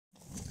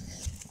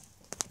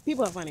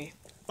People are funny.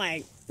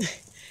 Like,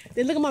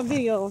 they look at my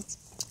video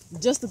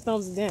just to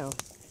thumbs it down.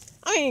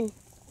 I mean,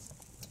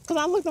 because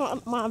I looked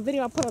at my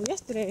video I put up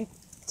yesterday,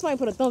 somebody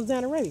put a thumbs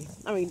down already.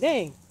 I mean,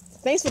 dang.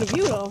 Thanks for the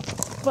view, though.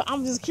 But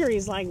I'm just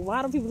curious, like,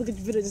 why do people look at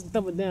your video just to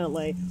thumb it down?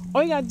 Like,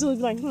 all you gotta do is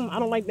be like, I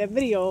don't like that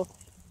video,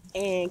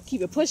 and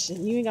keep it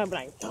pushing. You ain't gotta be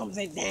like, thumbs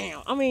it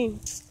down. I mean,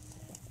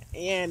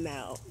 yeah,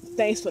 no.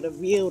 Thanks for the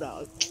view,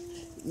 though.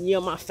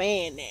 You're my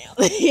fan now.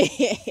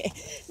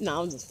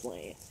 No, I'm just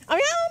playing. I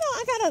mean, I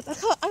don't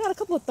know. I got a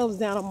couple of thumbs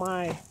down on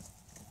my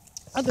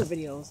other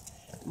videos,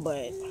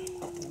 but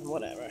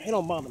whatever. It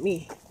don't bother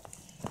me.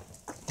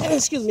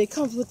 Excuse me. It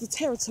comes with the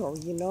territory,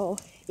 you know.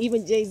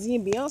 Even Jay-Z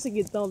and Beyonce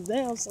get thumbs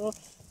down, so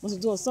must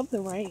be doing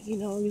something right. You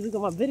know, you look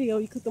at my video,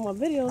 you click on my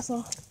video,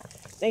 so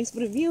thanks for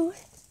the view.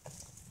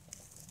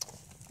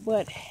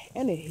 But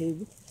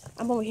anywho,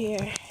 I'm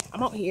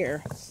out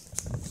here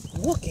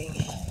walking,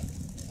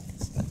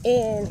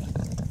 and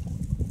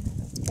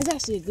it's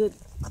actually a good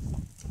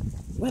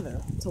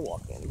weather to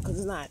walk in because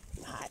it's not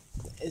hot.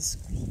 It's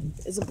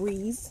a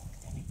breeze,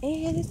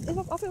 and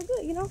I feel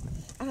good. You know,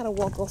 I gotta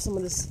walk off some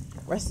of this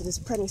rest of this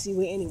pregnancy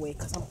weight anyway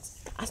because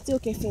I still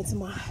can't fit into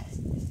my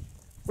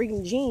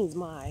freaking jeans,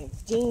 my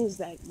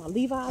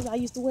Levi's I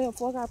used to wear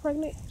before I got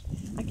pregnant.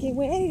 I can't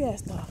wear any of that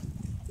stuff.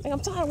 Like, I'm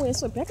tired of wearing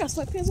sweatpants. I got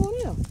sweatpants on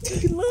now.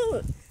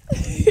 Look.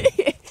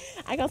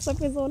 I got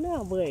sweatpants on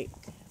now, but,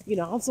 you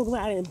know, I'm so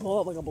glad I didn't blow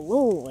up like a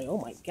balloon. Like, oh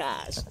my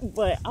gosh.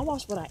 But I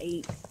watched what I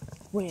ate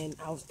when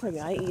I was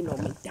pregnant. I didn't eat no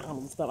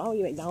McDonald's stuff. I don't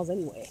eat McDonald's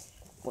anyway,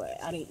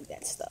 but I didn't eat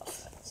that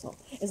stuff. So,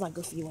 it's not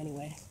good for you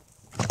anyway.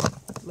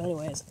 But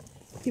anyways,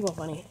 people are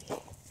funny.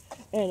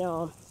 And,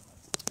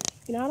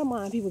 you know, I don't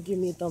mind people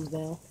giving me a thumbs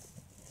down.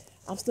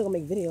 I'm still gonna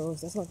make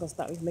videos. That's not gonna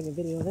stop me from making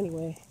videos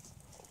anyway.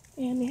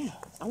 And yeah,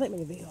 I like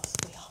making videos.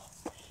 So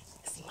y'all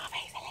see my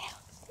face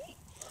now.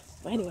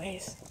 But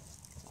anyways,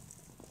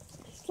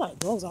 there's a lot of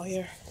dogs out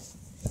here.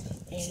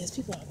 And there's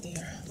people out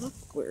there.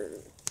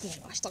 Awkward. Yeah,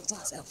 I should talk to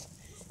myself.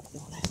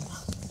 All that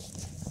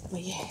stuff.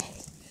 But yeah,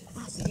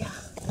 I'll see y'all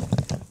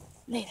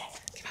later.